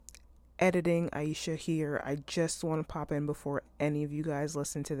editing Aisha here. I just want to pop in before any of you guys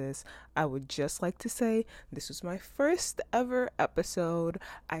listen to this. I would just like to say this was my first ever episode.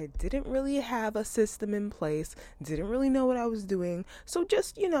 I didn't really have a system in place, didn't really know what I was doing. So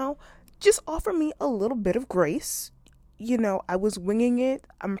just offer me a little bit of grace. I was winging it.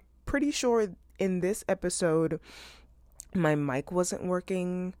 I'm pretty sure in this episode my mic wasn't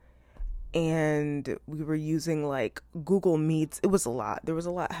working and we were using like Google Meets. It was a lot. There was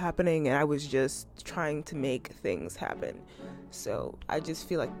a lot happening and I was just trying to make things happen. So I just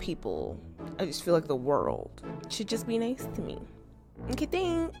feel like the world should just be nice to me. Okay,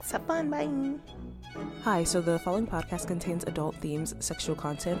 thanks. Have fun. Bye. Hi, so the following podcast contains adult themes, sexual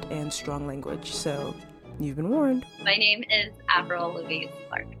content, and strong language. So you've been warned. My name is Avril, Louise,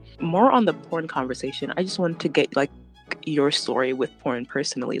 Clarke. More on the porn conversation, I just wanted to get your story with porn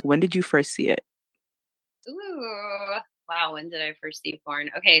personally. When did you first see it? Ooh, wow. When did I first see porn?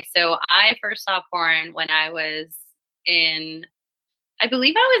 Okay, so I first saw porn when I was I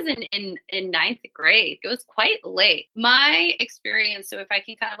believe I was in ninth grade. It was quite late. My experience, so if I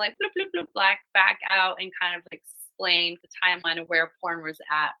can kind of like bloop, bloop, bloop, back out and kind of explain the timeline of where porn was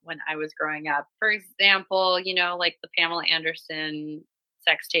at when I was growing up. For example, like the Pamela Anderson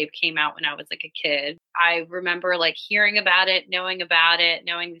sex tape came out when I was like a kid. I remember like hearing about it, knowing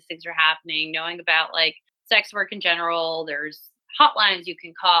these things are happening, knowing about like sex work in general. There's hotlines you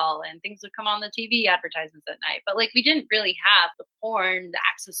can call and things would come on the TV advertisements at night. But like we didn't really have the porn, the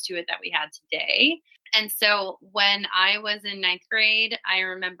access to it that we had today. And so when I was in ninth grade, I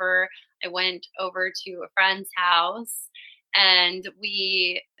remember I went over to a friend's house and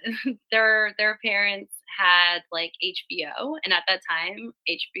their parents had like HBO, and at that time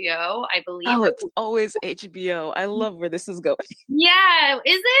HBO, I believe. Oh, it's always HBO. I love where this is going. Yeah,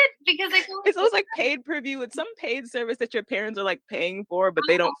 is it? Because I feel like it's always like paid per view. It's some paid service that your parents are like paying for, but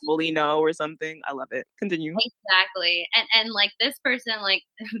they don't fully know or something. I love it. Continue. Exactly, and like this person, like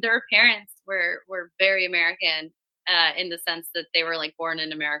their parents were very American. In the sense that they were like born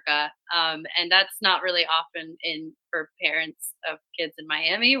in America. And that's not really often for parents of kids in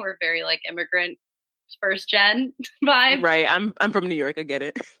Miami. We're very like immigrant first gen vibe. Right. I'm from New York. I get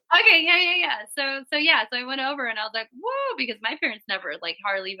it. Okay. Yeah. So I went over and I was like, whoa, because my parents never like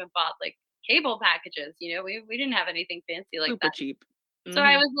hardly even bought like cable packages. We didn't have anything fancy like Super that. cheap. Mm-hmm. So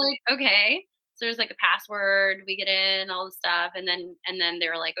I was like, okay. So there's like a password, we get in, all the stuff, and then they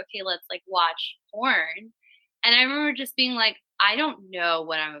were like, okay, let's like watch porn. And I remember just being like, I don't know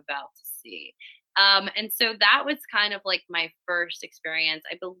what I'm about to see. And so that was kind of like my first experience.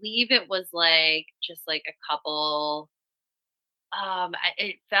 I believe it was like just like a couple.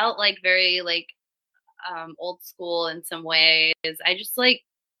 It felt like very like old school in some ways. I just like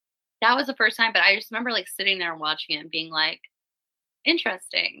that was the first time, but I just remember like sitting there and watching it and being like,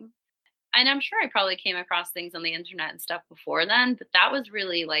 interesting. And I'm sure I probably came across things on the internet and stuff before then, but that was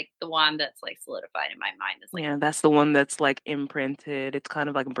really like the one that's like solidified in my mind. Is like, yeah, that's the one that's like imprinted. It's kind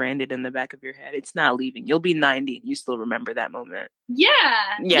of like branded in the back of your head. It's not leaving. You'll be 90 and you still remember that moment.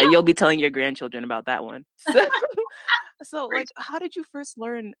 Yeah. You'll be telling your grandchildren about that one. So like, how did you first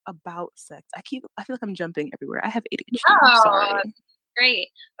learn about sex? I feel like I'm jumping everywhere. I have ADHD. I'm sorry. Great.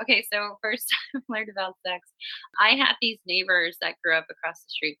 Okay, so first I learned about sex. I had these neighbors that grew up across the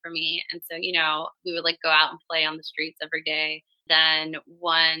street from me. And so, we would like go out and play on the streets every day. Then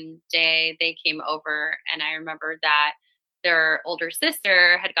one day they came over and I remember that their older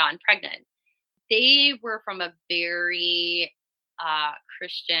sister had gotten pregnant. They were from a very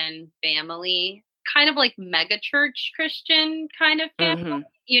Christian family, kind of like mega church Christian kind of family.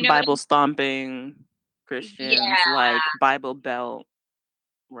 Mm-hmm. Bible stomping Christians, like Bible Belt.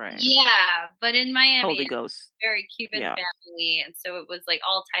 Right. Yeah, but in Miami, Holy Ghost, very Cuban family, and so it was like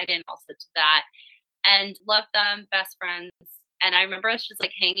all tied in also to that. And loved them, best friends. And I remember us just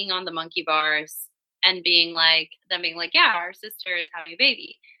like hanging on the monkey bars and being like, yeah, our sister is having a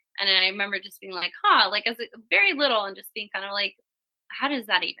baby. And I remember just being like, like as very little, and just being kind of like, how does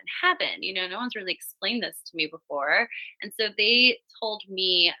that even happen? No one's really explained this to me before. And so they told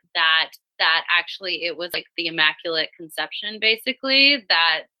me that actually it was like the Immaculate Conception, basically,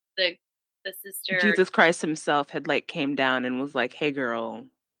 that the sister Jesus Christ himself had like came down and was like, hey girl,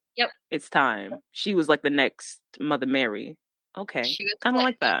 yep, it's time. She was like the next Mother Mary. Okay, kind of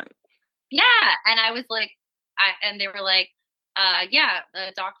like that. Yeah, and I was like, and they were like, yeah,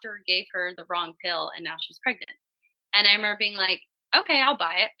 the doctor gave her the wrong pill and now she's pregnant. And I remember being like, okay, I'll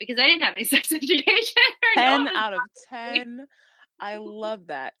buy it, because I didn't have any sex education. 10 out of 10. I love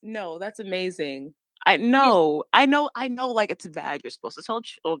that. No, that's amazing. I know, like it's bad. You're supposed to tell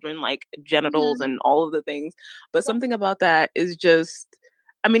children like genitals and all of the things, but something about that is just,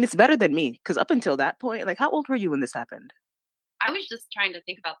 I mean, it's better than me because up until that point, like, how old were you when this happened? I was just trying to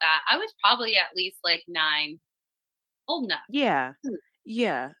think about that. I was probably at least like 9, old enough. Yeah.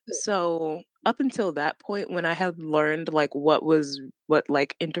 Yeah. So up until that point, when I had learned like what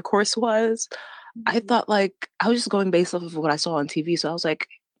like intercourse was, I Mhm. thought like I was just going based off of what I saw on TV. So I was like,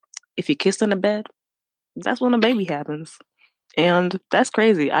 if you kiss in a bed, that's when a baby happens. And that's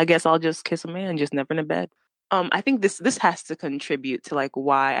crazy. I guess I'll just kiss a man, just never in a bed. I think this has to contribute to like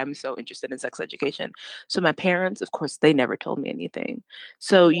why I'm so interested in sex education. So my parents, of course, they never told me anything.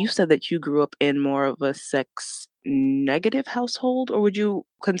 So Yeah, you said that you grew up in more of a sex negative household, or would you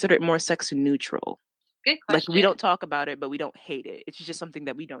consider it more sex neutral? good Like we question. don't talk about it, but we don't hate it. It's just something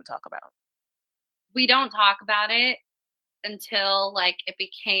that we don't talk about. We don't talk about it until like it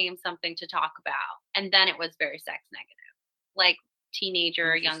became something to talk about. And then it was very sex negative. Like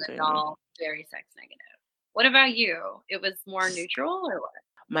teenager, young Interesting. adult, very sex negative. What about you? It was more neutral or what?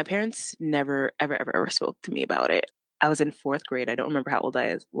 My parents never, ever, ever, ever spoke to me about it. I was in fourth grade. I don't remember how old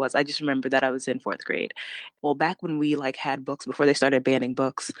I was. I just remember that I was in fourth grade. Well, back when we like had books before they started banning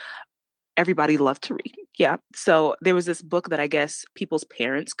books, everybody loved to read. Yeah. So there was this book that I guess people's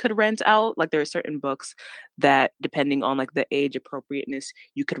parents could rent out. Like there are certain books that, depending on like the age appropriateness,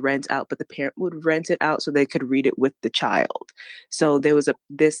 you could rent out, but the parent would rent it out so they could read it with the child. So there was a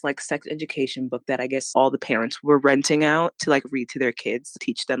this like sex education book that I guess all the parents were renting out to like read to their kids,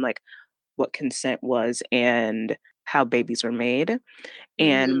 teach them like what consent was and how babies were made.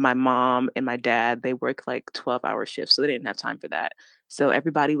 And Mhm. my mom and my dad, they work like 12-hour shifts, so they didn't have time for that. So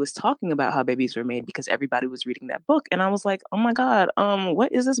everybody was talking about how babies were made because everybody was reading that book. And I was like, oh my God,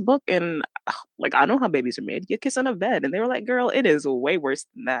 what is this book? And like, I know how babies are made. You kiss on a bed. And they were like, girl, it is way worse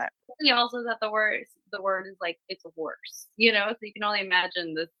than that. Also that the word is like it's worse, so you can only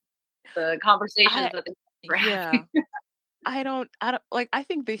imagine the conversations I, that they were yeah. having. I don't like I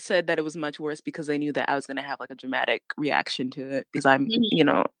think they said that it was much worse because they knew that I was gonna have like a dramatic reaction to it because I'm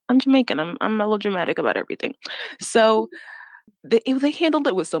Jamaican. I'm melodramatic about everything. So they handled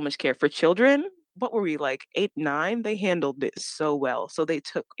it with so much care for children. What were we like 8, 9? They handled it so well. So they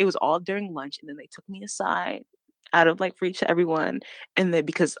took it was all during lunch, and then they took me aside out of like reach to everyone, and then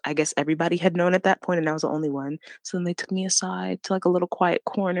because I guess everybody had known at that point, and I was the only one. So then they took me aside to like a little quiet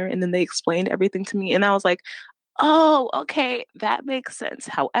corner, and then they explained everything to me, and I was like, oh, okay, that makes sense.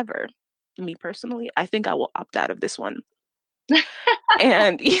 However, me personally, I think I will opt out of this one.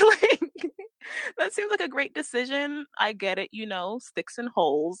 And like, that seems like a great decision. I get it, sticks and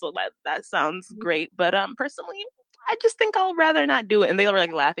holes. So that sounds great. But personally, I just think I'll rather not do it. And they were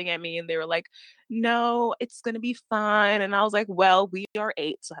like laughing at me and they were like, no, it's gonna be fine. And I was like, well, we are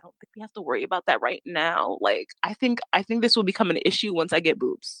 8, so I don't think we have to worry about that right now. Like, I think this will become an issue once I get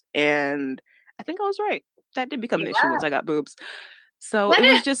boobs. And I think I was right. That did become an issue Yeah. once I got boobs. So What it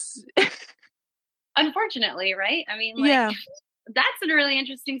was if, just unfortunately, right? I mean, like, yeah. that's a really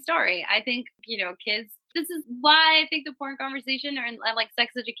interesting story. I think, kids, this is why I think the porn conversation and like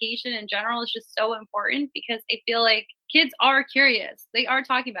sex education in general is just so important because I feel like kids are curious. They are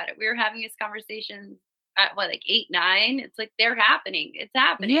talking about it. We were having this conversation at what, like 8, 9. It's like they're happening. It's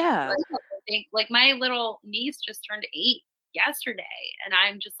happening. Yeah. Like, I think, like my little niece just turned 8 yesterday, and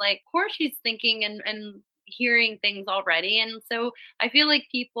I'm just like, of course she's thinking and hearing things already. And so I feel like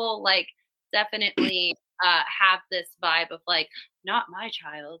people like definitely have this vibe of like, not my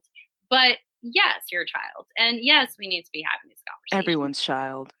child, but yes, your child. And yes, we need to be having these conversations. Everyone's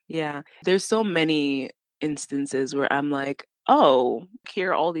child. Yeah. There's so many instances where I'm like, oh,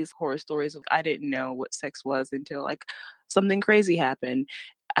 hear all these horror stories of I didn't know what sex was until like something crazy happened.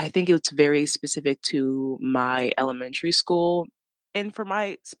 I think it's very specific to my elementary school. And for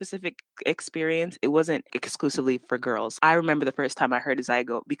my specific experience, it wasn't exclusively for girls. I remember the first time I heard a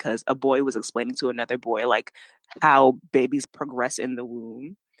zygote because a boy was explaining to another boy like how babies progress in the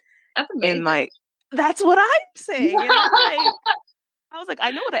womb. That's And amazing. like that's what I'm saying. And I was like,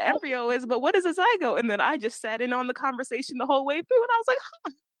 I know what an embryo is, but what is a zygote? And then I just sat in on the conversation the whole way through, and I was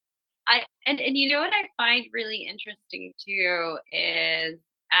like, And you know what I find really interesting too is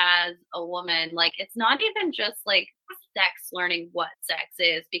as a woman, like it's not even just like sex learning what sex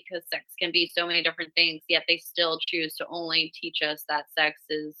is because sex can be so many different things, yet they still choose to only teach us that sex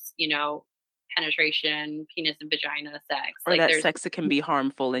is, penetration, penis and vagina sex. or Like that there's sex can be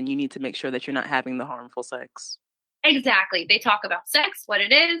harmful, and you need to make sure that you're not having the harmful sex. exactly. They talk about sex, what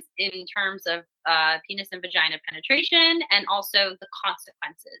it is, in terms of penis and vagina penetration, and also the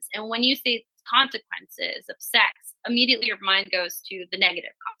consequences. And when you say consequences of sex, immediately your mind goes to the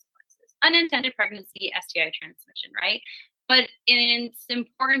negative consequences unintended pregnancy, STI transmission, right? But it's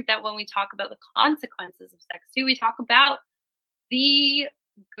important that when we talk about the consequences of sex too, we talk about the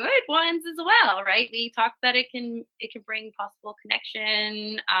good ones as well, right? We talked that it can bring possible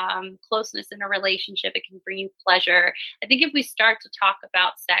connection, closeness in a relationship. It can bring you pleasure. I think if we start to talk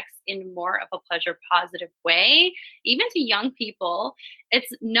about sex in more of a pleasure positive way, even to young people,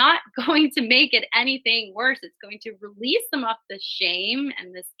 it's not going to make it anything worse. It's going to release them of the shame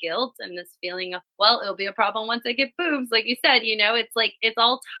and this guilt and this feeling of, well, it'll be a problem once I get boobs. Like you said, it's like it's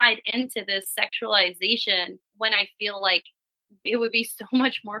all tied into this sexualization when I feel like it would be so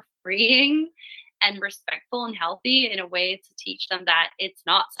much more freeing and respectful and healthy in a way to teach them that it's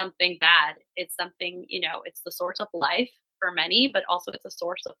not something bad. It's something, it's the source of life for many, but also it's a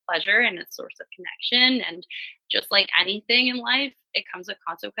source of pleasure and a source of connection. And just like anything in life, it comes with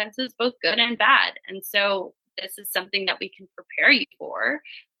consequences, both good and bad. And so this is something that we can prepare you for,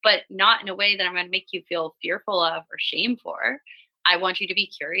 but not in a way that I'm going to make you feel fearful of or shame for. I want you to be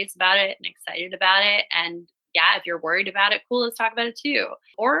curious about it and excited about it. And yeah, if you're worried about it, cool, let's talk about it too.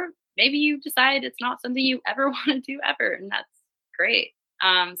 Or maybe you decide it's not something you ever want to do ever, and that's great.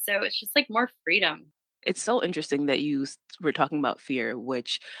 So it's just like more freedom. It's so interesting that you were talking about fear,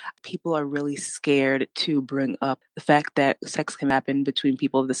 which people are really scared to bring up the fact that sex can happen between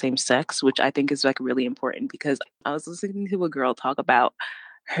people of the same sex, which I think is like really important because I was listening to a girl talk about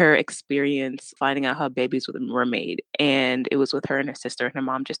her experience finding out how babies were made. And it was with her and her sister, and her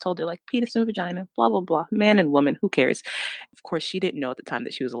mom just told her, like, penis and vagina, blah, blah, blah, man and woman, who cares? Of course, she didn't know at the time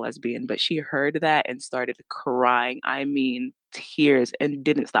that she was a lesbian, but she heard that and started crying. I mean, tears, and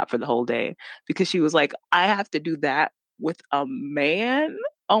didn't stop for the whole day because she was like, I have to do that with a man?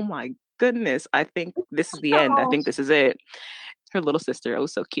 Oh my goodness. I think this is the end. I Oh, think this is it. Her little sister, it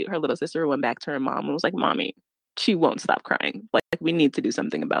was so cute. Her little sister went back to her mom and was like, Mommy, she won't stop crying. Like, we need to do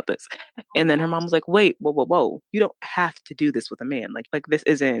something about this. And then her mom was like, wait, whoa, whoa, whoa. You don't have to do this with a man. Like this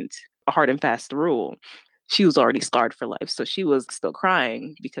isn't a hard and fast rule. She was already scarred for life. So she was still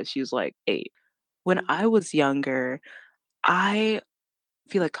crying because she was like 8. When I was younger, I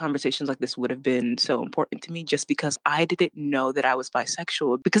feel like conversations like this would have been so important to me just because I didn't know that I was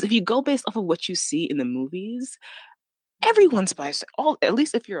bisexual. Because if you go based off of what you see in the movies, everyone's bisexual. At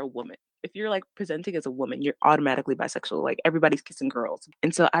least if you're a woman. If you're like presenting as a woman, you're automatically bisexual. Like everybody's kissing girls.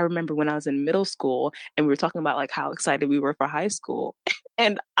 And so I remember when I was in middle school and we were talking about like how excited we were for high school.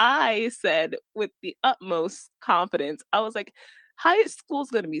 And I said with the utmost confidence, I was like, high school's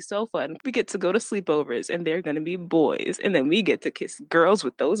going to be so fun. We get to go to sleepovers and they're going to be boys. And then we get to kiss girls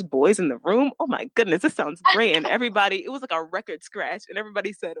with those boys in the room. Oh my goodness, this sounds great. And everybody, it was like a record scratch. And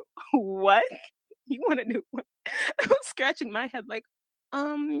everybody said, what? You want to do what? I was scratching my head like,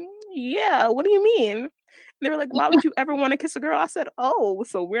 yeah, what do you mean? And they were like, why would you ever want to kiss a girl? I said, oh,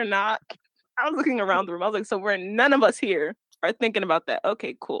 so we're not. I was looking around the room. I was like, so we're none of us here are thinking about that.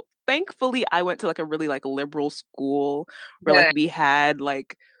 Okay, cool. Thankfully, I went to like a really like liberal school where like good. we had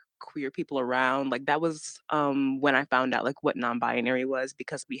like queer people around. Like that was when I found out like what non-binary was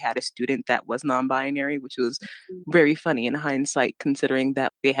because we had a student that was non-binary, which was very funny in hindsight considering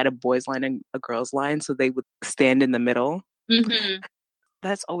that they had a boys line and a girls line, so they would stand in the middle. Mm-hmm.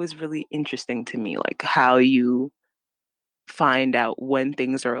 That's always really interesting to me, like how you find out when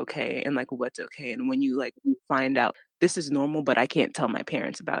things are okay and like what's okay, and when you like find out this is normal but I can't tell my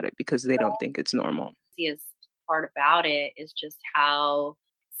parents about it because they don't think it's normal. The easiest part about it is just how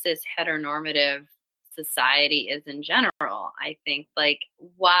cis heteronormative society is in general. I think like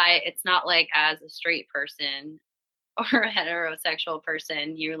why it's not like as a straight person or a heterosexual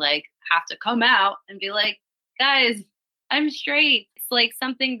person, you like have to come out and be like, guys, I'm straight. It's like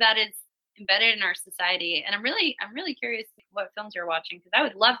something that is embedded in our society. And I'm really curious what films you're watching because I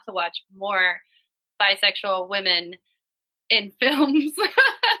would love to watch more bisexual women in films.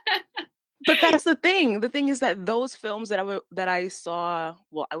 But that's the thing. The thing is that those films that I saw,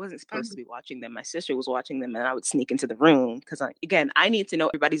 well, I wasn't supposed to be watching them. My sister was watching them, and I would sneak into the room because, again, I need to know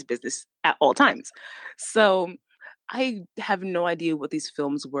everybody's business at all times. So I have no idea what these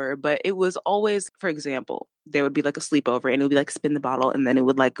films were, but it was always, for example, there would be like a sleepover, and it would be like spin the bottle, and then it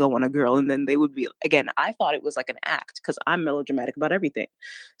would like go on a girl, and then they would be again. I thought it was like an act because I'm melodramatic about everything.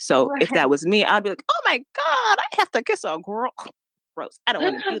 So if that was me, I'd be like, "Oh my god, I have to kiss a girl." Gross. I don't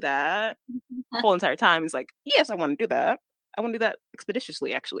want to do that. The whole entire time is like, yes, I want to do that. I want to do that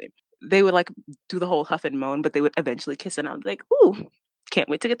expeditiously, actually. They would like do the whole huff and moan, but they would eventually kiss, and I was like, ooh, can't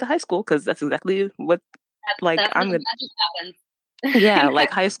wait to get to high school because that's exactly what like That's where I'm the gonna. magic Yeah, happens.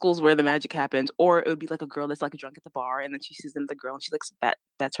 like high school's where the magic happens, or it would be like a girl that's like drunk at the bar, and then she sees another girl, and she like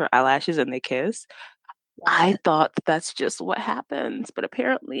that's her eyelashes, and they kiss. I thought that's just what happens, but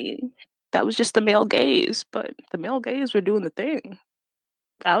apparently that was just the male gaze. But the male gaze were doing the thing.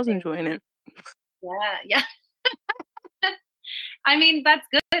 I was enjoying it. Yeah, yeah. I mean, that's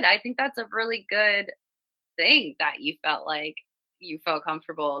good. I think that's a really good thing that you felt like you felt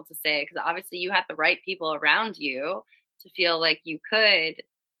comfortable to say, because obviously you had the right people around you to feel like you could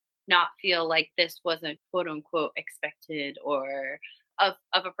not feel like this wasn't quote unquote expected, or of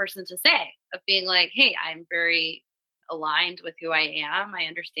a person to say, of being like, hey, I'm very aligned with who I am. I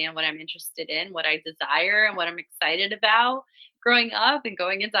understand what I'm interested in, what I desire, and what I'm excited about growing up and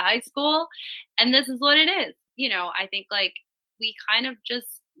going into high school. And this is what it is. I think like we kind of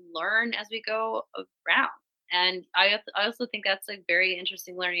just learn as we go around. And I also think that's a very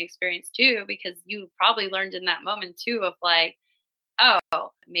interesting learning experience too, because you probably learned in that moment too of like,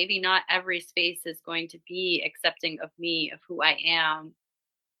 oh, maybe not every space is going to be accepting of me, of who I am,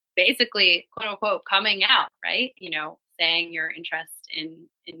 basically, quote unquote, coming out, right? Saying your interest in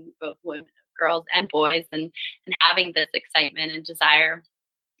both women, girls and boys, and having this excitement and desire.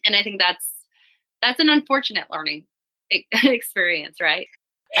 And I think that's an unfortunate learning experience, right?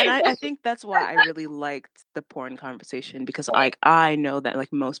 And I think that's why I really liked the porn conversation, because like I know that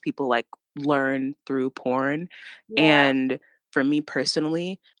like most people like learn through porn. Yeah. And for me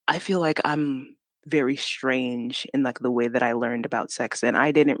personally, I feel like I'm very strange in like the way that I learned about sex. And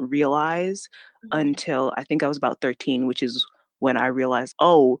I didn't realize Mhm. until I think I was about 13, which is when I realized,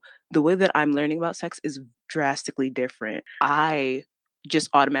 oh, the way that I'm learning about sex is drastically different. I just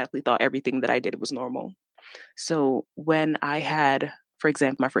automatically thought everything that I did was normal. So when I had, for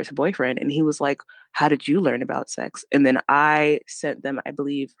example, my first boyfriend, and he was like, how did you learn about sex? And then I sent them, I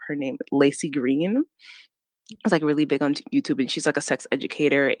believe her name, Lacey Green. Was like really big on YouTube, and she's like a sex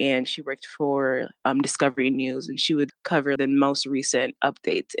educator, and she worked for Discovery News, and she would cover the most recent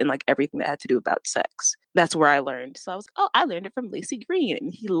updates and like everything that had to do about sex. That's where I learned. So I was like, oh, I learned it from Lacey Green,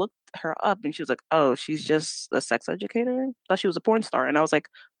 and he looked her up, and she was like, oh, she's just a sex educator. Thought she was a porn star, and I was like,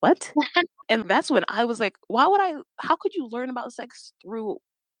 what? And that's when I was like, how could you learn about sex through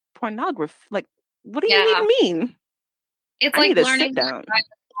pornography? Like, what do you Yeah. even mean? It's I like need to learning sit to down. drive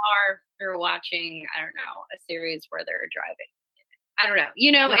a car or watching, I don't know, a series where they're driving. I don't know.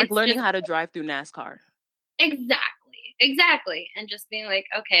 Yeah, like It's learning just how to drive through NASCAR. exactly, exactly. And just being like,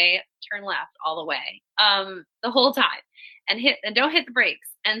 okay, turn left all the way. The whole time, and don't hit the brakes.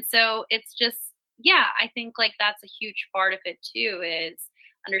 And so it's just, yeah, I think like that's a huge part of it too, is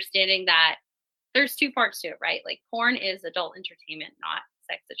understanding that there's two parts to it, right? Like porn is adult entertainment, not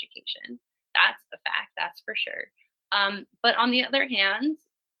sex education. That's a fact, that's for sure. But on the other hand,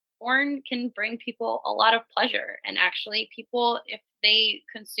 porn can bring people a lot of pleasure. And actually, people, if they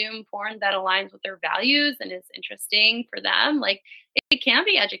consume porn that aligns with their values and is interesting for them, like it can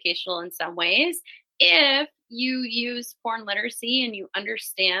be educational in some ways if you use porn literacy and you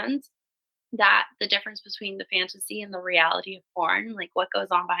understand that the difference between the fantasy and the reality of porn, like what goes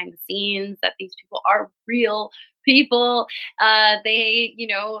on behind the scenes, that these people are real people. They,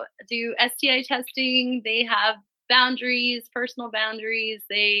 do STI testing. They have boundaries, personal boundaries.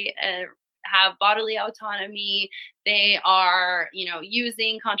 They have bodily autonomy. They are,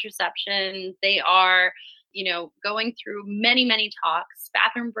 using contraception. They are, going through many, many talks,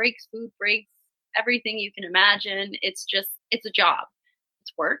 bathroom breaks, food breaks, everything you can imagine. It's a job,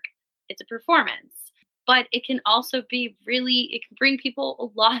 it's work, it's a performance, but it can also be really, it can bring people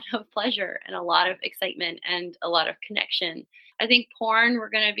a lot of pleasure and a lot of excitement and a lot of connection. I think porn, we're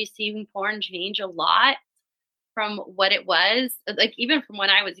going to be seeing porn change a lot from what it was, like even from when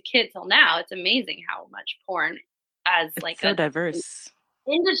I was a kid till now. It's amazing how much porn as It's like so a diverse.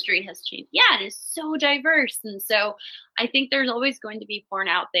 industry has changed. Yeah, it is so diverse. And so I think there's always going to be porn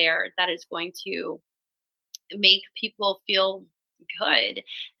out there that is going to make people feel good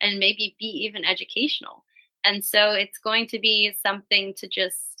and maybe be even educational. And so it's going to be something to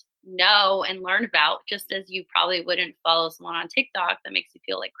just know and learn about, just as you probably wouldn't follow someone on TikTok that makes you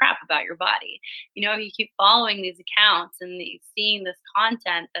feel like crap about your body. You keep following these accounts and seeing this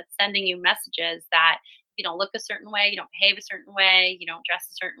content that's sending you messages that you don't look a certain way, you don't behave a certain way, you don't dress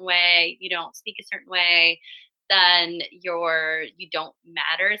a certain way, you don't speak a certain way, then you don't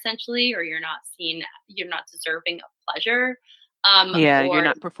matter essentially, or you're not deserving of pleasure, Yeah, you're or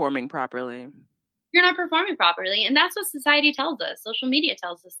not performing properly. you're not performing properly. And that's what society tells us. Social media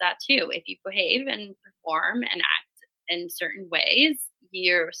tells us that too. If you behave and perform and act in certain ways,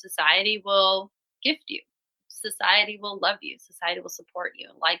 your society will gift you. Society will love you. Society will support you,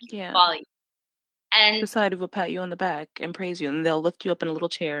 like you, Yeah. follow you. And Society will pat you on the back and praise you, and they'll lift you up in a little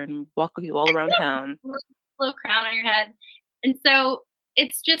chair and walk you all around town. little crown on your head. And so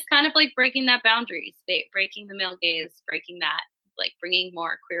it's just kind of like breaking that boundary, breaking the male gaze, breaking that, like bringing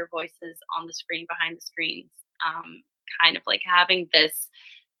more queer voices on the screen, behind the screens, kind of like having this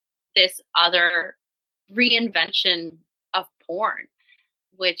other reinvention of porn,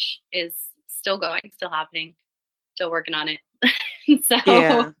 which is still going, still happening, still working on it.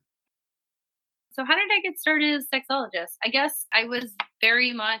 Yeah. So how did I get started as a sexologist? I guess I was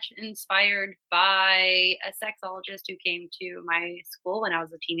very much inspired by a sexologist who came to my school when I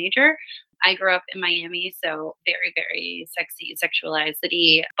was a teenager. I grew up in Miami, so very, very sexy, sexualized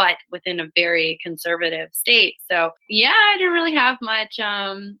city, but within a very conservative state. So yeah, I didn't really have much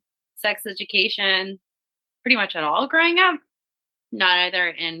sex education pretty much at all growing up, not either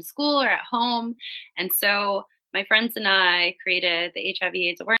in school or at home. And so my friends and I created the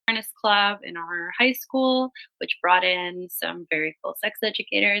HIV/AIDS Awareness Club in our high school, which brought in some very cool sex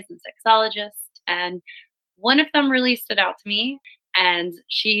educators and sexologists. And one of them really stood out to me. And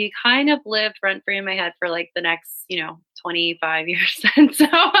she kind of lived rent free in my head for like the next, 25 years. And so,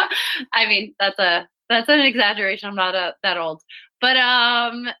 I mean, that's an exaggeration. I'm not that old, but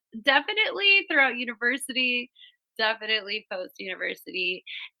definitely throughout university, definitely post university,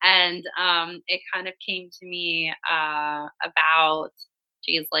 and it kind of came to me about,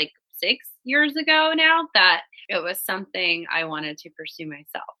 geez, like 6 years ago now, that it was something I wanted to pursue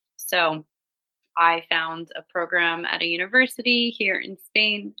myself. So I found a program at a university here in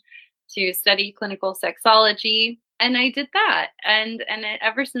Spain to study clinical sexology. And I did that.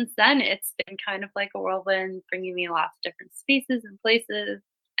 Ever since then, it's been kind of like a whirlwind, bringing me lots of different spaces and places.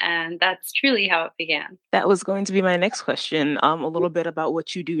 And that's truly how it began. That was going to be my next question. A little bit about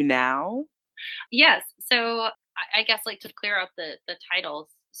what you do now. Yes. So I guess, like, to clear up the titles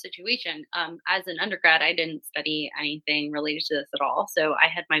situation, as an undergrad, I didn't study anything related to this at all. So I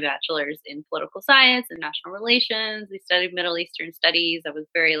had my bachelor's in political science and national relations. We studied Middle Eastern studies. I was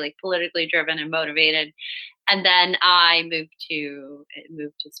very like politically driven and motivated. And then I moved to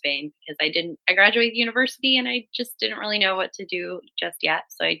Spain because I graduated university and I just didn't really know what to do just yet.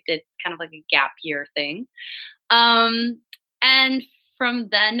 So I did kind of like a gap year thing. And from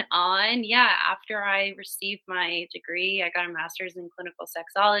then on, yeah, after I received my degree, I got a master's in clinical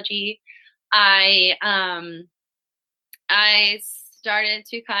sexology. I started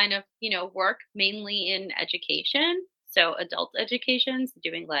to kind of, work mainly in education. So adult education, so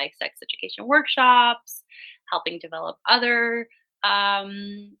doing like sex education workshops, helping develop other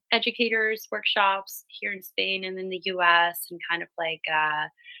educators workshops here in Spain and in the US, and kind of like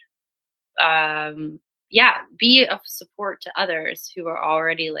be of support to others who are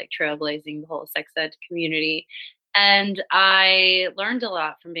already like trailblazing the whole sex ed community. And I learned a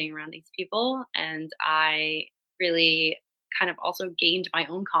lot from being around these people, and I really kind of also gained my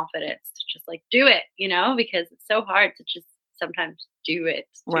own confidence to just like do it, because it's so hard to just sometimes do it.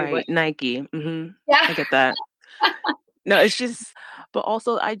 Right, Nike. Mm-hmm. Yeah. I get that. No, it's just, but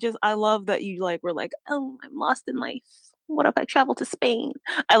also I love that you like were like, oh, I'm lost in life. What if I travel to Spain?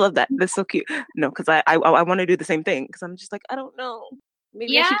 I love that. That's so cute. No, because I want to do the same thing, because I'm just like, I don't know.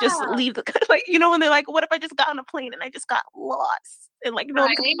 Maybe I should just leave the like, when they're like, what if I just got on a plane and I just got lost and like no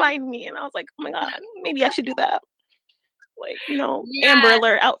one could find me? And I was like, oh my God, maybe I should do that. Like, Amber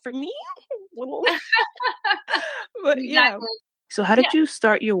Alert out for me. But exactly. Yeah. So how did you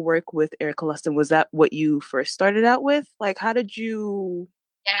start your work with Erica Lustin? Was that what you first started out with? Like, how did you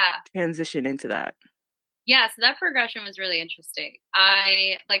transition into that? Yeah, so that progression was really interesting.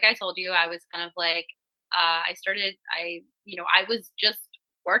 Like I told you, I was kind of like, I was just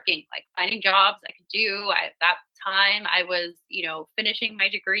working, like finding jobs I could do. At that time, I was, finishing my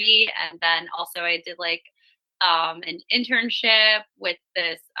degree. And then also I did like an internship with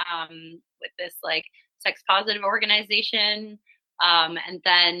this like sex positive organization. And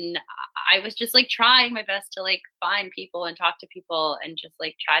then I was just like trying my best to like find people and talk to people and just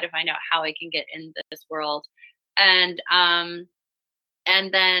like try to find out how I can get in this world. And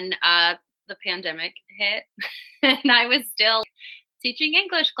then the pandemic hit and I was still teaching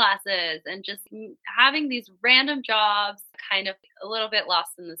English classes and just having these random jobs, kind of a little bit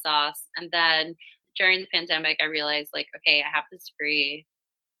lost in the sauce. And then during the pandemic, I realized like, okay, I have this degree.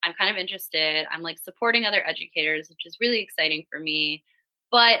 I'm kind of interested. I'm like supporting other educators, which is really exciting for me,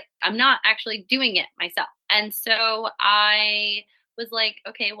 but I'm not actually doing it myself. And so I was like,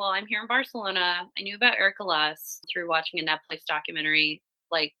 okay, well, I'm here in Barcelona. I knew about Erica Lust through watching a Netflix documentary,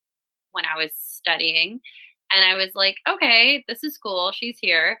 like when I was studying. And I was like, okay, this is cool. She's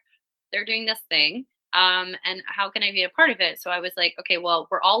here. They're doing this thing. And how can I be a part of it? So I was like, okay, well,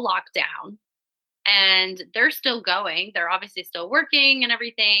 we're all locked down and they're still going. They're obviously still working and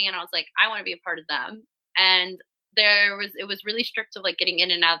everything. And I was like, I want to be a part of them. And it was really strict of like getting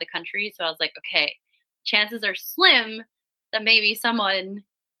in and out of the country. So I was like, okay, chances are slim that maybe someone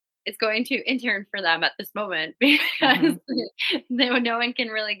is going to intern for them at this moment because no one can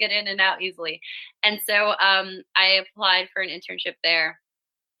really get in and out easily. And so I applied for an internship there.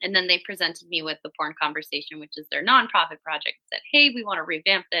 And then they presented me with the Porn Conversation, which is their nonprofit project. Said, hey, we want to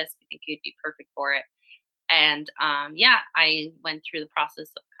revamp this. We think you'd be perfect for it. And I went through the process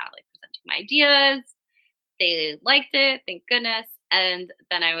of kind of like presenting my ideas. They liked it, thank goodness. And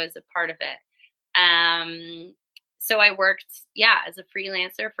then I was a part of it. So I worked, as a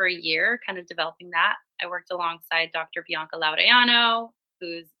freelancer for a year, kind of developing that. I worked alongside Dr. Bianca Laureano,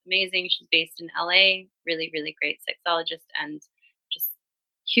 who's amazing. She's based in LA, really, really great sexologist and just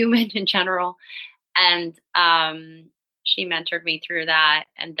human in general. And she mentored me through that.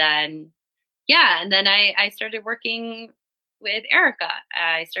 And then, I started working with Erica.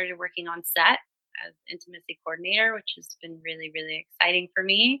 I started working on set as intimacy coordinator, which has been really, really exciting for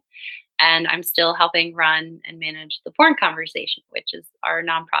me. And I'm still helping run and manage the Porn Conversation, which is our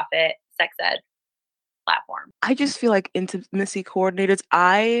nonprofit sex ed platform. I just feel like intimacy coordinators,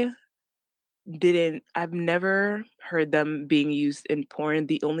 I've never heard them being used in porn.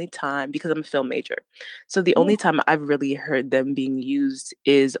 The only time, because I'm a film major, so the only time I've really heard them being used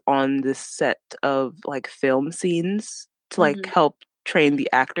is on the set of like film scenes to like help train the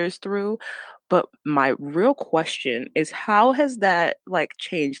actors through. But my real question is, how has that like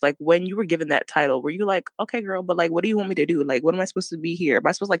changed? Like when you were given that title, were you like, okay, girl, but like, what do you want me to do? Like, what am I supposed to be here? Am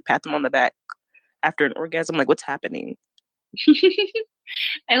I supposed to like pat them on the back after an orgasm? Like, what's happening?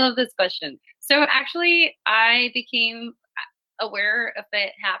 I love this question. So actually, I became aware of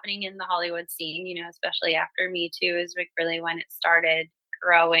it happening in the Hollywood scene, especially after Me Too is like really when it started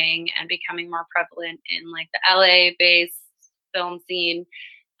growing and becoming more prevalent in like the LA based film scene.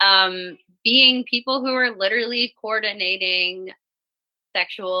 Being people who are literally coordinating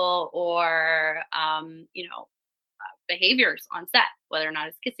sexual or, behaviors on set, whether or not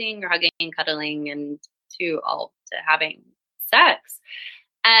it's kissing or hugging, cuddling, and to having sex.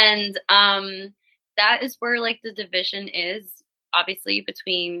 And that is where like the division is obviously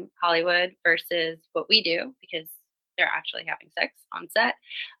between Hollywood versus what we do, because they're actually having sex on set,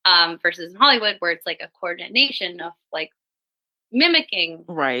 versus in Hollywood where it's like a coordination of like mimicking.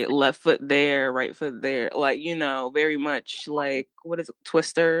 Right, left foot there, right foot there, like, very much like, what is it,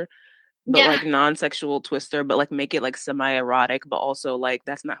 Twister, but like non-sexual Twister, but like make it like semi-erotic, but also like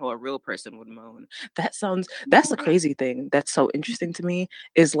that's not how a real person would moan. That's the crazy thing that's so interesting to me,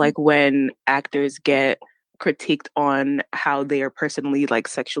 is like when actors get critiqued on how they are personally like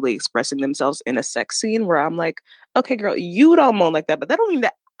sexually expressing themselves in a sex scene, where I'm like, okay, girl, you don't moan like that, but that don't mean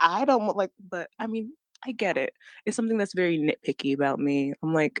that I don't moan like. But I mean, I get it. It's something that's very nitpicky about me.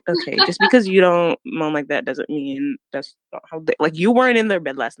 I'm like, okay, just because you don't moan like that doesn't mean that's not how like you weren't in their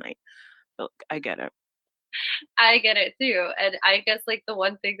bed last night. So I get it. I get it too. And I guess like the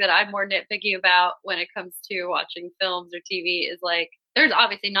one thing that I'm more nitpicky about when it comes to watching films or TV is like, there's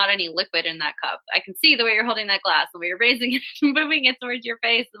obviously not any liquid in that cup. I can see the way you're holding that glass, the way you're raising it, moving it towards your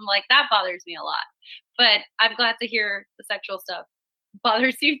face. And like, that bothers me a lot. But I'm glad to hear the sexual stuff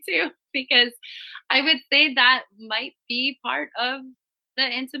bothers you too, because I would say that might be part of the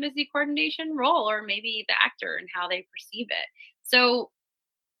intimacy coordination role, or maybe the actor and how they perceive it. So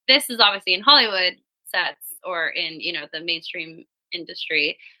this is obviously in Hollywood sets or in, the mainstream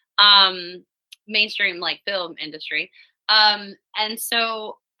industry, mainstream like film industry. And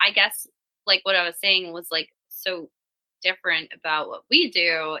so I guess like what I was saying was like so different about what we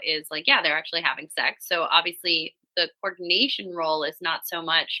do is like, they're actually having sex. So obviously the coordination role is not so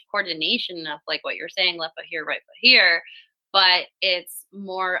much coordination of like what you're saying, left foot here, right foot here, but it's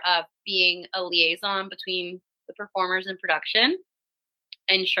more of being a liaison between the performers and production,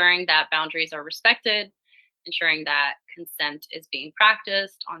 ensuring that boundaries are respected, ensuring that consent is being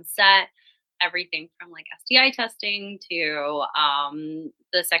practiced on set, everything from like STI testing to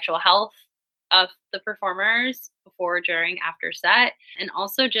the sexual health of the performers before, during, after set, and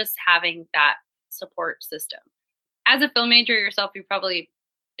also just having that support system. As a film major yourself, you probably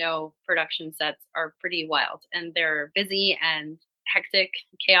know production sets are pretty wild and they're busy and hectic,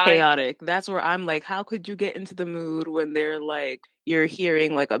 chaotic. That's where I'm like, how could you get into the mood when they're like, you're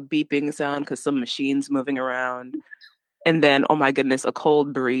hearing like a beeping sound because some machine's moving around, and then, oh my goodness, a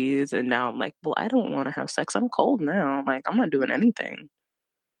cold breeze, and now I'm like, well, I don't want to have sex. I'm cold now. Like, I'm not doing anything.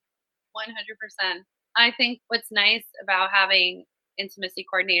 100%. I think what's nice about having intimacy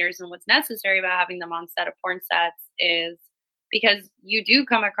coordinators and what's necessary about having them on set of porn sets is because you do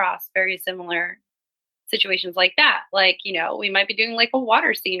come across very similar situations like that. Like, we might be doing like a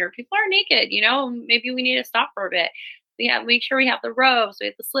water scene or people are naked, maybe we need to stop for a bit. We have make sure we have the robes, we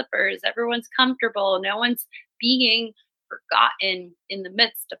have the slippers, everyone's comfortable, no one's being forgotten in the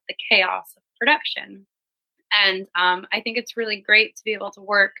midst of the chaos of production. And I think it's really great to be able to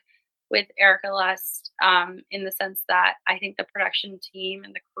work with Erica Lust in the sense that I think the production team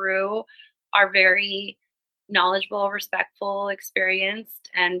and the crew are very knowledgeable, respectful, experienced.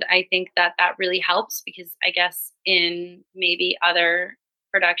 And I think that that really helps because I guess in maybe other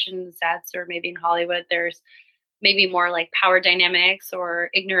production sets or maybe in Hollywood, there's maybe more like power dynamics or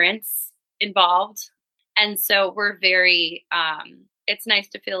ignorance involved. And so we're very, it's nice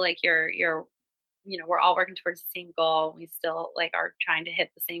to feel like you're, we're all working towards the same goal. We still like are trying to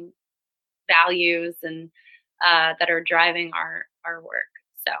hit the same values and that are driving our work.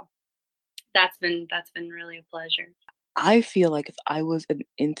 So that's been really a pleasure. I feel like if I was an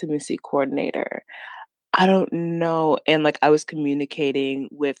intimacy coordinator, I don't know, and like I was communicating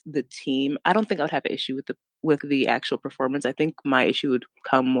with the team, I don't think I would have an issue with the actual performance. I think my issue would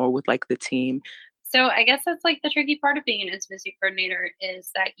come more with like the team. So I guess that's like the tricky part of being an intimacy coordinator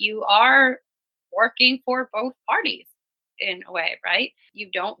is that you are working for both parties in a way, right? You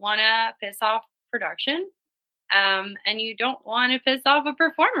don't want to piss off production, and you don't want to piss off a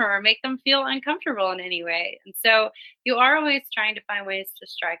performer or make them feel uncomfortable in any way. And so you are always trying to find ways to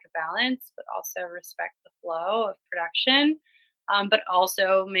strike a balance, but also respect the flow of production, but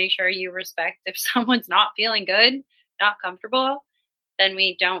also make sure you respect if someone's not feeling good, not comfortable, then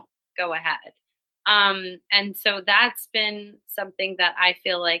we don't go ahead. And so that's been something that I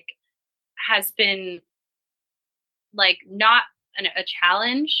feel like has been like not a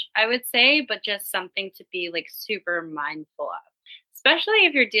challenge, I would say, but just something to be like super mindful of. Especially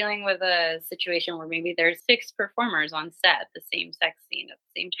if you're dealing with a situation where maybe there's 6 performers on set, the same sex scene at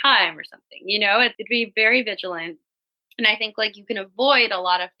the same time or something, it'd be very vigilant. And I think like you can avoid a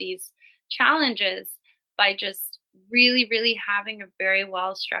lot of these challenges by just really, really having a very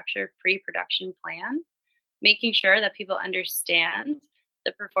well structured pre-production plan, making sure that people understand,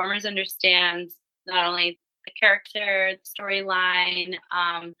 the performers understand not only the character, the storyline,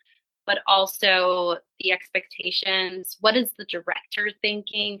 but also the expectations. What is the director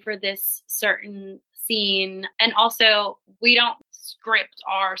thinking for this certain scene? And also, we don't script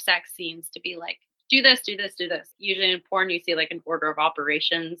our sex scenes to be like, do this, do this, do this. Usually in porn, you see like an order of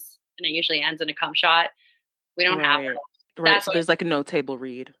operations, and it usually ends in a cum shot. We don't have that. Right. So there's like a no table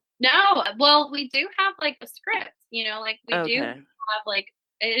read. No, well, we do have like a script, like we do Okay. have like,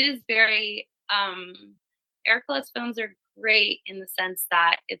 it is very, Erica's films are great in the sense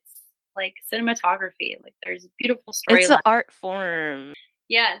that it's like cinematography, like there's beautiful storyline. It's an art form.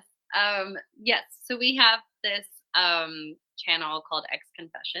 Yes. Yes. So we have this channel called X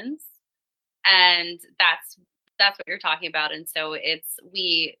Confessions, and that's what you're talking about. And so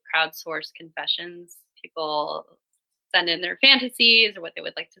we crowdsource confessions. People send in their fantasies or what they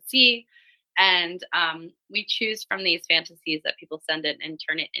would like to see, and we choose from these fantasies that people send in and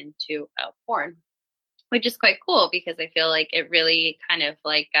turn it into a porn, which is quite cool because I feel like it really kind of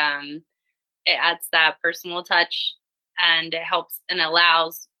like it adds that personal touch, and it helps and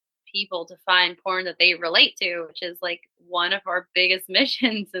allows people to find porn that they relate to, which is like one of our biggest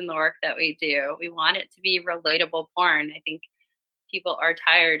missions in the work that we do. We want it to be relatable porn. I think people are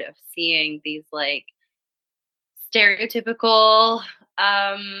tired of seeing these like stereotypical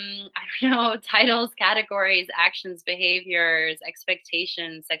I don't know, titles, categories, actions, behaviors,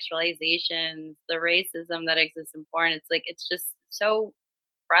 expectations, sexualizations, the racism that exists in porn. It's like it's just so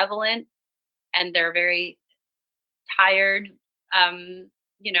prevalent, and they're very tired,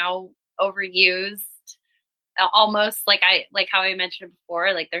 overused. Almost like how I mentioned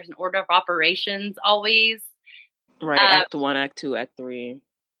before, like there's an order of operations always. Right, Act 1, Act 2, Act 3.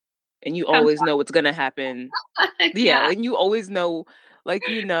 And you always know what's gonna happen. Yeah, and you always know, like,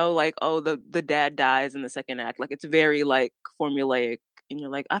 oh, the dad dies in the second act. Like, it's very, like, formulaic. And you're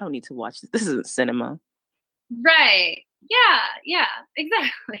like, I don't need to watch this. This isn't cinema. Right. Yeah,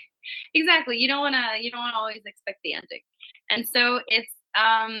 exactly. Exactly. You don't wanna always expect the ending. And so it's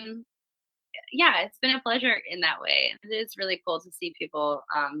it's been a pleasure in that way. It is really cool to see people's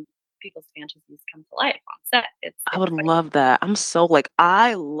fantasies come to life on set. I would love that.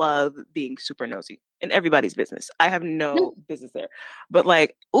 I love being super nosy in everybody's business. I have no business there. But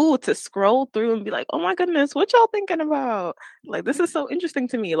like, to scroll through and be like, oh my goodness, what y'all thinking about? Like, this is so interesting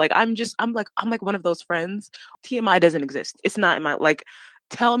to me. Like, I'm like one of those friends. TMI doesn't exist. It's not in my, like,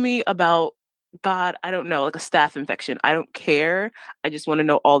 tell me about God, I don't know, like a staph infection. I don't care. I just want to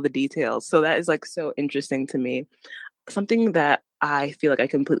know all the details. So that is like so interesting to me. Something that I feel like I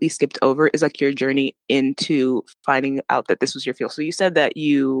completely skipped over is like your journey into finding out that this was your field. So you said that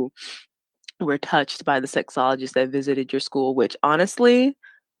you were touched by the sexologist that visited your school, which honestly,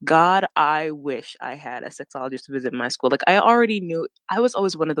 God, I wish I had a sexologist visit my school. Like I already knew, I was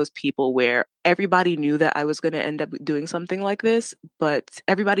always one of those people where everybody knew that I was going to end up doing something like this, but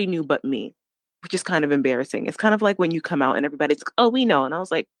everybody knew but me, which is kind of embarrassing. It's kind of like when you come out and everybody's like, oh, we know. And I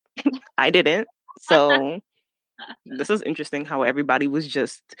was like, I didn't. So this is interesting how everybody was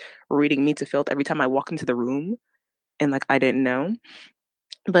just reading me to filth every time I walk into the room and like I didn't know.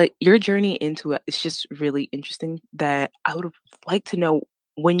 But your journey into it is just really interesting that I would like to know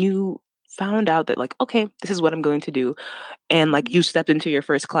when you found out that like, okay, this is what I'm going to do, and like you stepped into your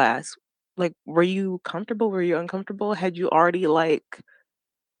first class, like were you comfortable? Were you uncomfortable? Had you already like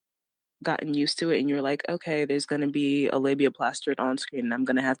gotten used to it and you're like, okay, there's gonna be a labiaplasty on screen and I'm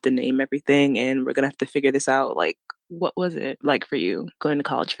gonna have to name everything and we're gonna have to figure this out? Like, what was it like for you going to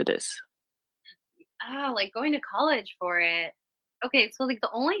college for this? Like going to college for it. Okay, so like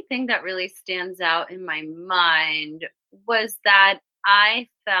the only thing that really stands out in my mind was that I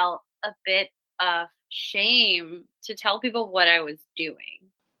felt a bit of shame to tell people what I was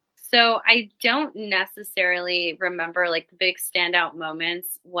doing. So I don't necessarily remember like the big standout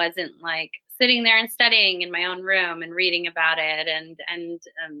moments wasn't like sitting there and studying in my own room and reading about it and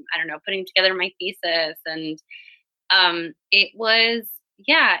I don't know, putting together my thesis and it was,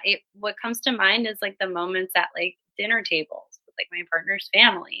 yeah, it what comes to mind is like the moments at like dinner tables with like my partner's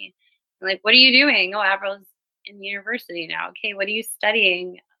family. Like, what are you doing? Oh, Avril's in university now. Okay, what are you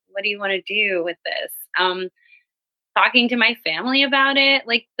studying? What do you want to do with this? Talking to my family about it.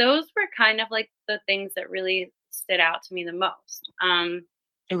 Like those were kind of like the things that really stood out to me the most.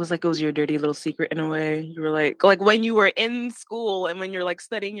 It was like it was your dirty little secret in a way. You were like when you were in school and when you're like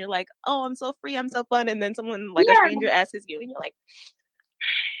studying, you're like, oh, I'm so free, I'm so fun, and then someone like a Yeah. stranger asks you, and you're like,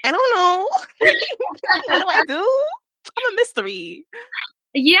 I don't know, what do I do? I'm a mystery.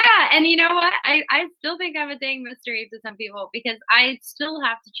 Yeah, and you know what? I still think I'm a dang mystery to some people because I still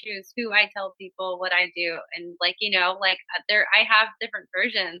have to choose who I tell people what I do, and like like there I have different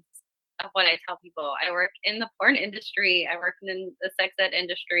versions of what I tell people. I work in the porn industry. I work in the sex ed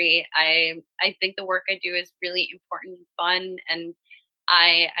industry. I think the work I do is really important and fun, and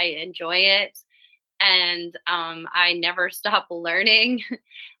I enjoy it, and I never stop learning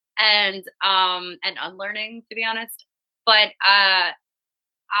and unlearning, to be honest. But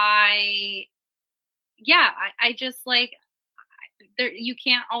I yeah, I just like there you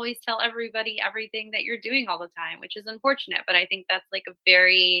can't always tell everybody everything that you're doing all the time, which is unfortunate, but I think that's like a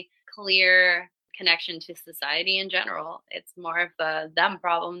very clear connection to society in general. It's more of a them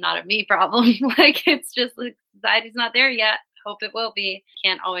problem, not a me problem. Like it's just like society's not there yet. Hope it will be.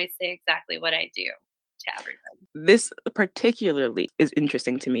 Can't always say exactly what I do to everybody. This particularly is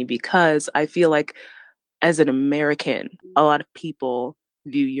interesting to me because I feel like as an American, a lot of people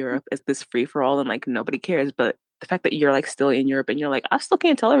view Europe as this free for all and like nobody cares. But the fact that you're like still in Europe and you're like, I still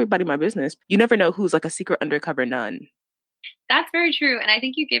can't tell everybody my business. You never know who's like a secret undercover nun. That's very true. And I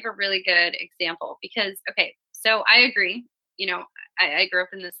think you gave a really good example because, okay, so I agree. I grew up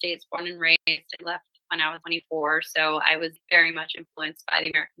in the States, born and raised. I left when I was 24. So I was very much influenced by the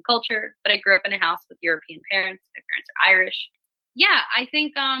American culture, but I grew up in a house with European parents. My parents are Irish. Yeah, I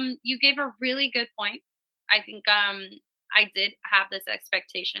think you gave a really good point. I think I did have this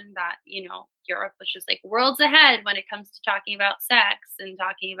expectation that, Europe was just like worlds ahead when it comes to talking about sex and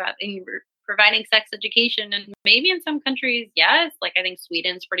talking about providing sex education. And maybe in some countries, yes, like I think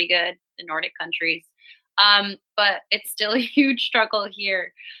Sweden's pretty good, the Nordic countries. But it's still a huge struggle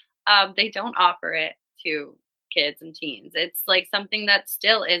here. They don't offer it to kids and teens. It's like something that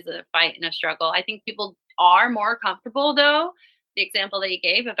still is a fight and a struggle. I think people are more comfortable though. The example that you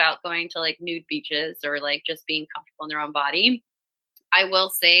gave about going to like nude beaches or like just being comfortable in their own body. I will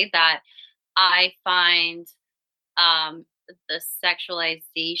say that I find the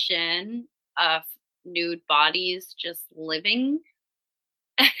sexualization of nude bodies just living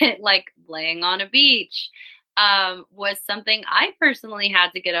like laying on a beach was something I personally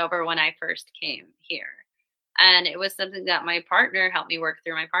had to get over when I first came here. And it was something that my partner helped me work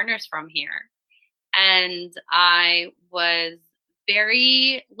through. My partner's from here. And I was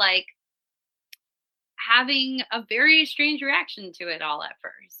very like having a very strange reaction to it all at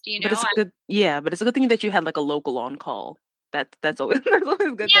first, But it's a good, yeah, but it's a good thing that you had like a local on call. That's always that's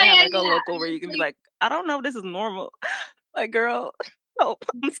always good to Yeah, have yeah, like a yeah. local where you can be like, I don't know if this is normal. Like, girl, help,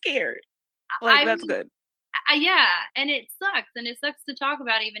 I'm scared. Like, I that's mean, good. yeah, and it sucks to talk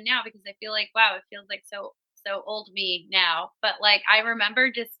about even now because I feel like wow, it feels like so old me now. But like I remember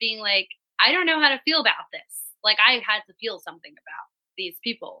just being like, I don't know how to feel about this. Like I had to feel something about these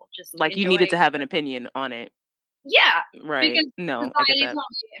people just Like, you needed enjoying. to have an opinion on it. Yeah, Right. because No, I get society that.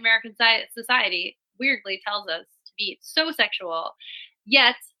 tells me, American society weirdly tells us to be so sexual,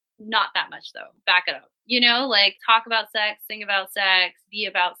 yet not that much though. Back it up. Like talk about sex, sing about sex, be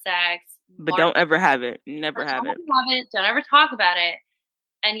about sex. But don't ever have it. Never have it. Don't ever talk about it.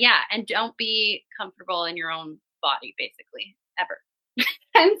 And yeah, and don't be comfortable in your own body, basically, ever.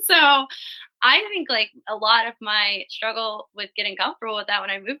 And so I think like a lot of my struggle with getting comfortable with that when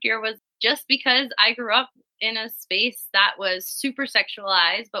I moved here was just because I grew up in a space that was super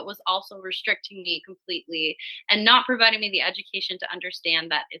sexualized, but was also restricting me completely and not providing me the education to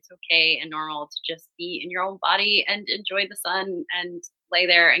understand that it's okay and normal to just be in your own body and enjoy the sun and lay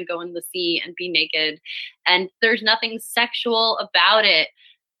there and go in the sea and be naked. And there's nothing sexual about it.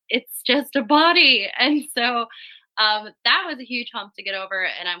 It's just a body. And so that was a huge hump to get over.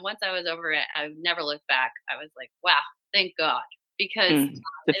 And once I was over it, I never looked back. I was like, wow, thank God, because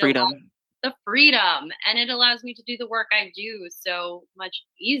the freedom. The freedom, and it allows me to do the work I do so much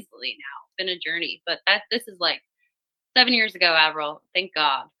easily now. It's been a journey, but this is like 7 years ago, Avril. Thank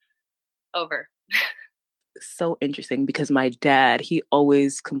God. Over. So interesting because my dad, he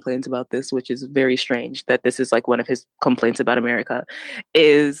always complains about this, which is very strange that this is like one of his complaints about America,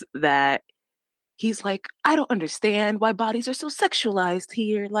 is that he's like, I don't understand why bodies are so sexualized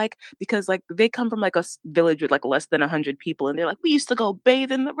here. Like, because like they come from like a village with like less than 100 people, and they're like, we used to go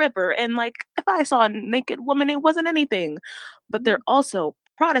bathe in the river, and like if I saw a naked woman, it wasn't anything. But they're also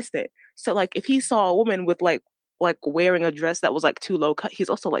Protestant, so like if he saw a woman with like wearing a dress that was like too low cut, he's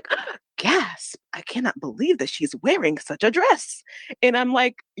also like, gasp, I cannot believe that she's wearing such a dress. And I'm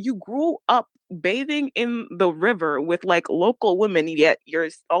like, you grew up bathing in the river with like local women, yet you're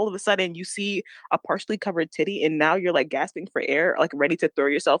all of a sudden you see a partially covered titty and now you're like gasping for air, like ready to throw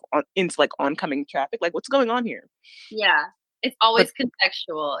yourself on into like oncoming traffic. Like, what's going on here? Yeah. It's always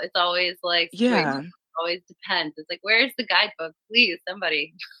contextual. It's always like yeah, always depends. It's like, where's the guidebook? Please,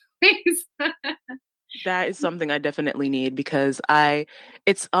 somebody. Please. that is something I definitely need because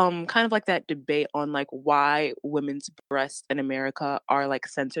it's kind of like that debate on like why women's breasts in America are like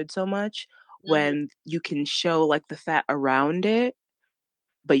censored so much when you can show like the fat around it,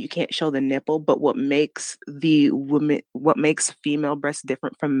 but you can't show the nipple. But what makes female breasts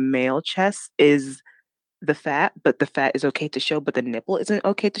different from male chests is the fat, but the fat is okay to show, but the nipple isn't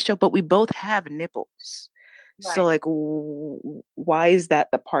okay to show. But we both have nipples. Right. So like why is that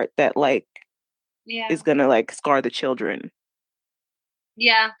the part that like is gonna like scar the children?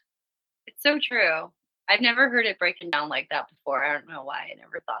 Yeah, it's so true. I've never heard it breaking down like that before. I don't know why I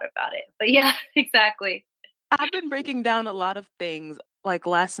never thought about it. But yeah, exactly. I've been breaking down a lot of things. Like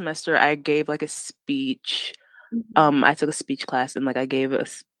last semester I gave like a speech. I took a speech class and like I gave a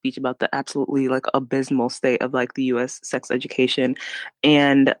speech about the absolutely like abysmal state of like the US sex education.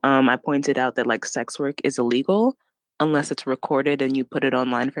 And I pointed out that like sex work is illegal unless it's recorded and you put it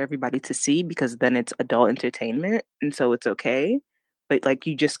online for everybody to see, because then it's adult entertainment and so it's okay. But like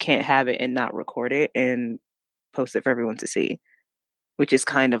you just can't have it and not record it and post it for everyone to see, which is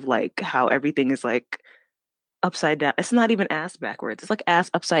kind of like how everything is like upside down. It's not even ass backwards. It's like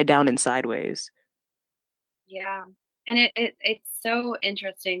ass upside down and sideways. Yeah. And it's so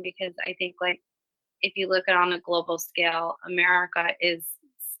interesting because I think like if you look at on a global scale, America is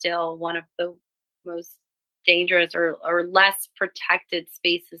still one of the most dangerous or less protected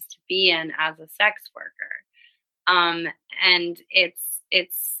spaces to be in as a sex worker. And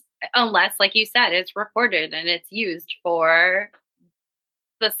it's unless, like you said, it's recorded and it's used for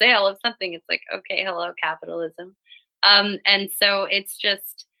the sale of something. It's like, okay, hello, capitalism. And so it's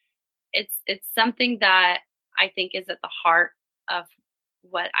just it's something that I think is at the heart of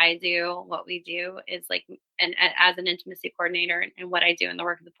what I do, what we do is like, and as an intimacy coordinator and what I do in the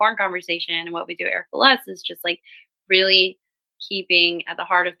work of the porn conversation and what we do at Erica Less is just like really keeping at the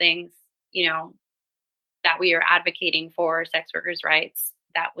heart of things, that we are advocating for sex workers' rights,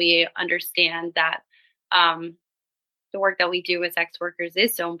 that we understand that the work that we do with sex workers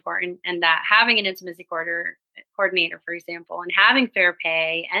is so important, and that having an intimacy coordinator, for example, and having fair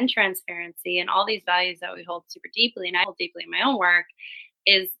pay and transparency and all these values that we hold super deeply, and I hold deeply in my own work,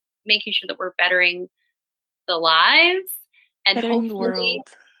 is making sure that we're bettering the lives and bettering the world.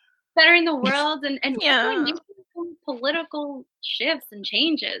 Bettering the world and yeah. making some political shifts and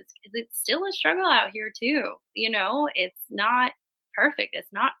changes, because it's still a struggle out here too. It's not perfect.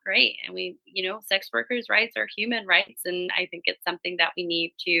 It's not great. And sex workers' rights are human rights. And I think it's something that we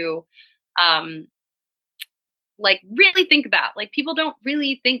need to like really think about. Like people don't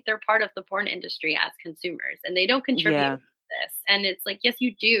really think they're part of the porn industry as consumers, and they don't contribute to this. And it's like, yes,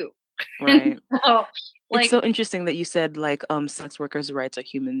 you do. Right. So, it's so interesting that you said like sex workers' rights are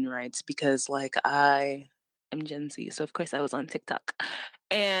human rights, because like I am Gen Z, so of course I was on TikTok,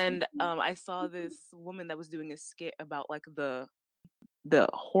 and I saw this woman that was doing a skit about like the the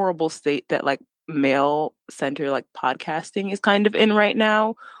horrible state that like male center like podcasting is kind of in right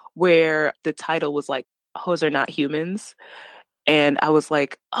now, where the title was like "Hoes Are Not Humans," and I was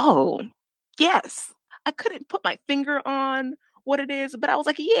like, oh yes, I couldn't put my finger on what it is, but I was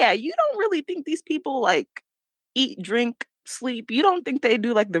like, yeah, you don't really think these people like eat, drink, sleep. You don't think they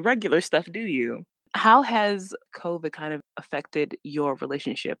do like the regular stuff, do you? How has COVID kind of affected your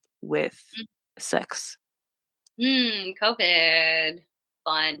relationship with sex? COVID.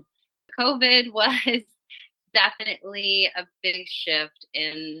 Fun. COVID was definitely a big shift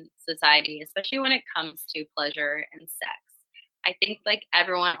in society, especially when it comes to pleasure and sex. I think like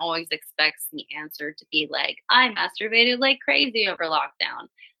everyone always expects the answer to be like, I masturbated like crazy over lockdown.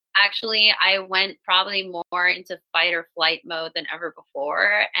 Actually, I went probably more into fight or flight mode than ever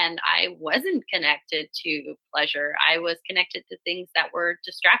before. And I wasn't connected to pleasure. I was connected to things that were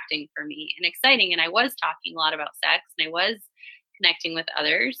distracting for me and exciting. And I was talking a lot about sex and I was connecting with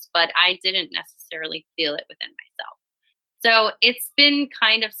others, but I didn't necessarily feel it within myself. So it's been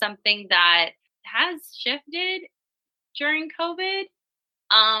kind of something that has shifted during COVID,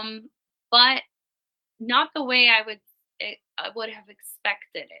 but not the way I would have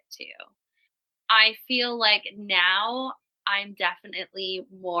expected it to. I feel like now I'm definitely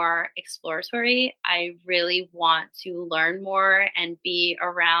more exploratory. I really want to learn more and be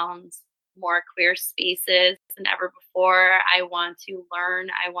around more queer spaces than ever before. I want to learn,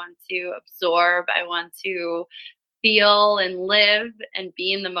 I want to absorb, I want to feel and live and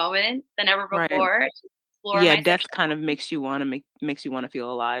be in the moment than ever Right. before. Explore Yeah, my death sexuality. kind of makes you want to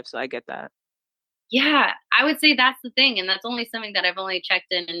feel alive, so I get that. Yeah, I would say that's the thing. And that's only something that I've only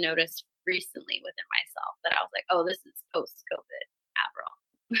checked in and noticed recently within myself that I was like, oh, this is post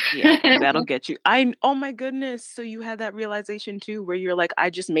Yeah, COVID that'll Avril. get you. Oh my goodness. So you had that realization too, where you're like, I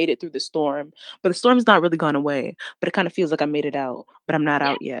just made it through the storm, but the storm's not really gone away, but it kind of feels like I made it out, but I'm not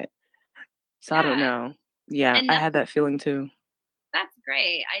Yeah, out yet. So I don't yeah. know. Yeah, And I had that feeling too. that's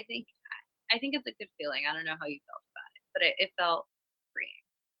great. I think it's a good feeling. I don't know how you felt about it, but it felt freeing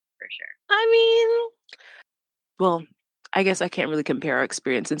for sure. I mean, well, I guess I can't really compare our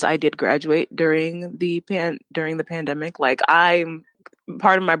experience since I did graduate during the pandemic. Like I'm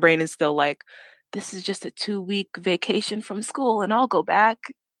part of my brain is still like, this is just a 2 week vacation from school and I'll go back.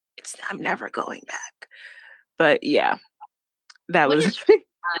 I'm never going back. But yeah, that What a was strange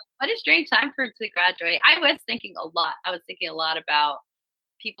time. What a strange time for to graduate. I was thinking a lot. I was thinking a lot about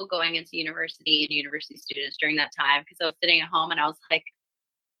people going into university and university students during that time because I was sitting at home and I was like,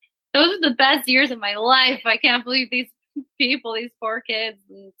 those are the best years of my life. I can't believe these people, these poor kids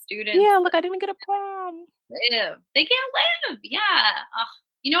and students yeah, look, I didn't get a prom. live. They can't live. Yeah. Ugh.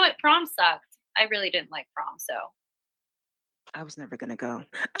 You know what? Prom sucked. I really didn't like prom. So I was never gonna go.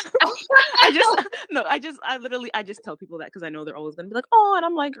 oh, I just no, I just tell people that because I know they're always gonna be like, oh, and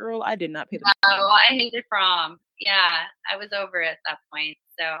I'm like, girl, I did not pay the money. I hated prom. Yeah. I was over it at that point.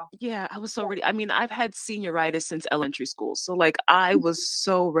 So Yeah, I was so ready. I mean, I've had senioritis since elementary school. So like I was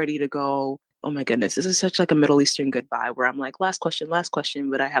so ready to go. Oh my goodness, this is such like a Middle Eastern goodbye where I'm like, last question,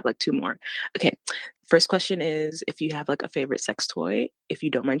 but I have like two more. Okay. First question is if you have like a favorite sex toy, if you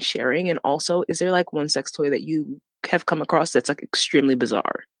don't mind sharing. And also, is there like one sex toy that you have come across that's like extremely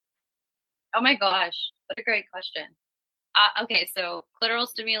bizarre? oh my gosh, what a great question. Okay, so clitoral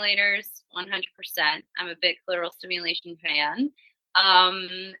stimulators, 100%. I'm a big clitoral stimulation fan. Um,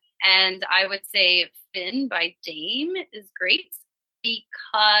 and I would say Finn by Dame is great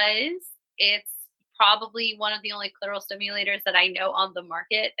because it's probably one of the only clitoral stimulators that I know on the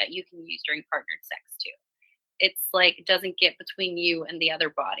market that you can use during partnered sex too. It's like it doesn't get between you and the other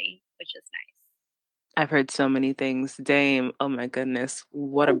body, which is nice. I've heard so many things. Dame, oh my goodness,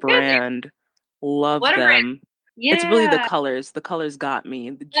 what a Oh, goodness. brand. Love What a brand. them. It's really the Yeah, colors. The colors got me.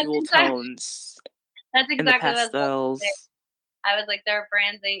 The that's jewel exactly tones that's and the exactly what I was about to say. pastels. I was like, their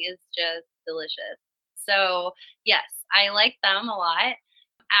branding is just delicious. So yes, I like them a lot.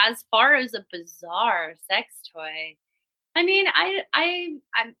 As far as a bizarre sex toy, I mean,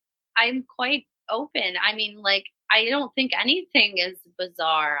 I'm quite open. I mean, like I don't think anything is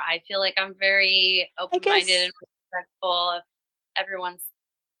bizarre. I feel like I'm very I open minded guess and respectful of everyone's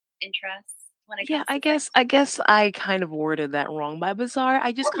interests when it Yeah, comes to sex. I guess I kind of worded that wrong by bizarre.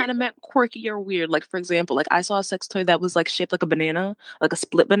 I just kind of meant quirky or weird. Like for example, like I saw a sex toy that was like shaped like a banana, like a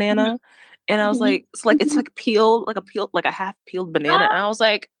split Mhm, banana. And I was mhm, like, it's mhm. like peeled, like a half peeled banana. And I was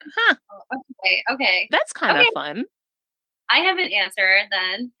like, huh, Oh, okay, okay, that's kind okay. of fun. I have an answer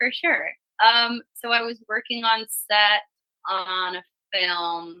then for sure. So I was working on set on a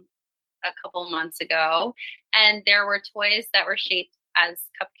film a couple months ago, and there were toys that were shaped as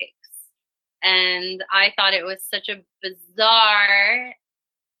cupcakes. and I thought it was such a bizarre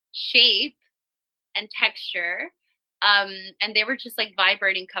shape and texture. And they were just like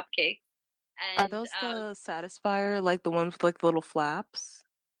vibrating cupcakes. Are And those the Satisfier, like the ones with like the little flaps?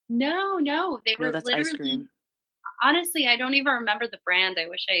 no, they No, were that's ice literally, cream. honestly, I don't even remember the brand. I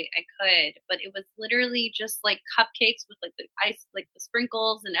wish I could, but it was literally just like cupcakes with like the ice, like the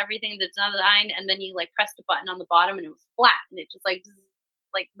sprinkles and everything that's designed. And then you like pressed a button on the bottom and it was flat and it just like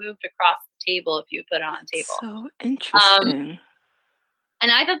moved across the table if you put it on the table. So Um, interesting.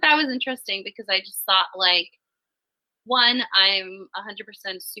 and I thought that was interesting because I just thought like, one, I'm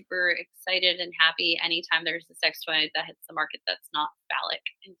 100% super excited and happy anytime there's a sex toy that hits the market that's not phallic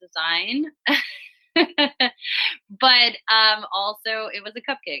in design. But also it was a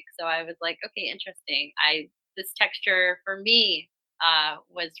cupcake, so I was like, okay, interesting. This texture for me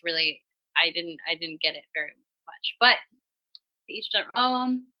was really, I didn't get it very much, but each their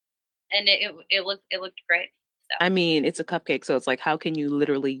own, and it looked great. So I mean, it's a cupcake, so it's like, how can you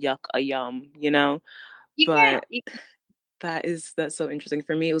literally yuck a yum, you know? you can't. But that's so interesting.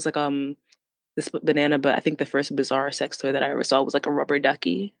 For me, it was like this banana, but I think the first bizarre sex toy that I ever saw was like a rubber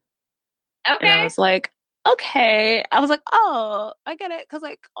ducky. And I Okay. was like, okay. I was like, oh, I get it. Because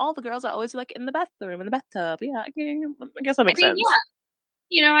like all the girls are always like in the bathroom, in the bathtub. Yeah, I guess that I makes mean, sense.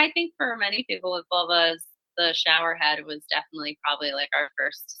 yeah. I think for many people with vulvas, the shower head was definitely probably like our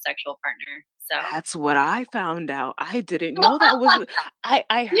first sexual partner. So That's what I found out. I didn't know that was I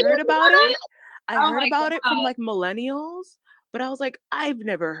you heard didn't about know it. that? I Oh heard my about it from god. like millennials, but I was like, I've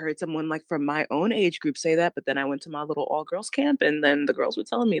never heard someone like from my own age group say that. But then I went to my little all girls camp and then the girls were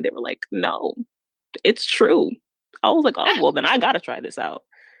telling me, they were like, no, it's true. I was like, oh well then I gotta try this out.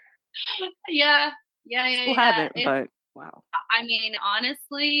 Yeah. Yeah, yeah, Still yeah. haven't, but wow. I mean,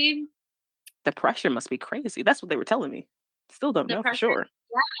 honestly, The pressure must be crazy. That's what they were telling me. Still don't the know for pressure, sure.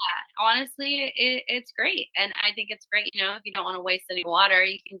 yeah, honestly, it's great. And I think it's great, if you don't want to waste any water,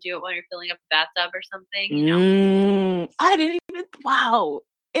 you can do it when you're filling up a bathtub or something. I didn't even, wow.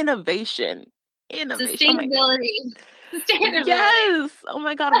 Innovation. Innovation. Oh my God. Sustainability. Sustainability. Yes. Oh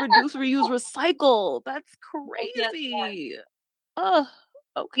my God. Reduce, reuse, recycle. That's Yes, yes, yes. crazy. Oh,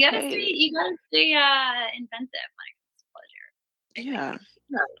 okay. You gotta stay inventive when it comes to pleasure, I Yeah. think.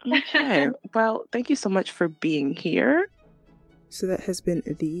 Okay. Well, thank you so much for being here. So that has been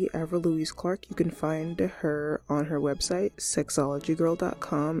the Avril Louise Clarke. You can find her on her website,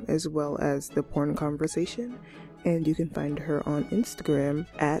 sexologygirl.com, as well as The Porn Conversation. And you can find her on Instagram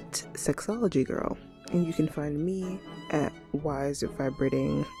at sexologygirl. And you can find me at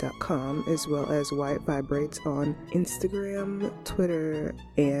wisevibrating.com, as well as Why It Vibrates on Instagram, Twitter,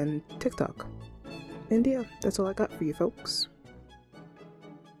 and TikTok. And yeah, that's all I got for you folks.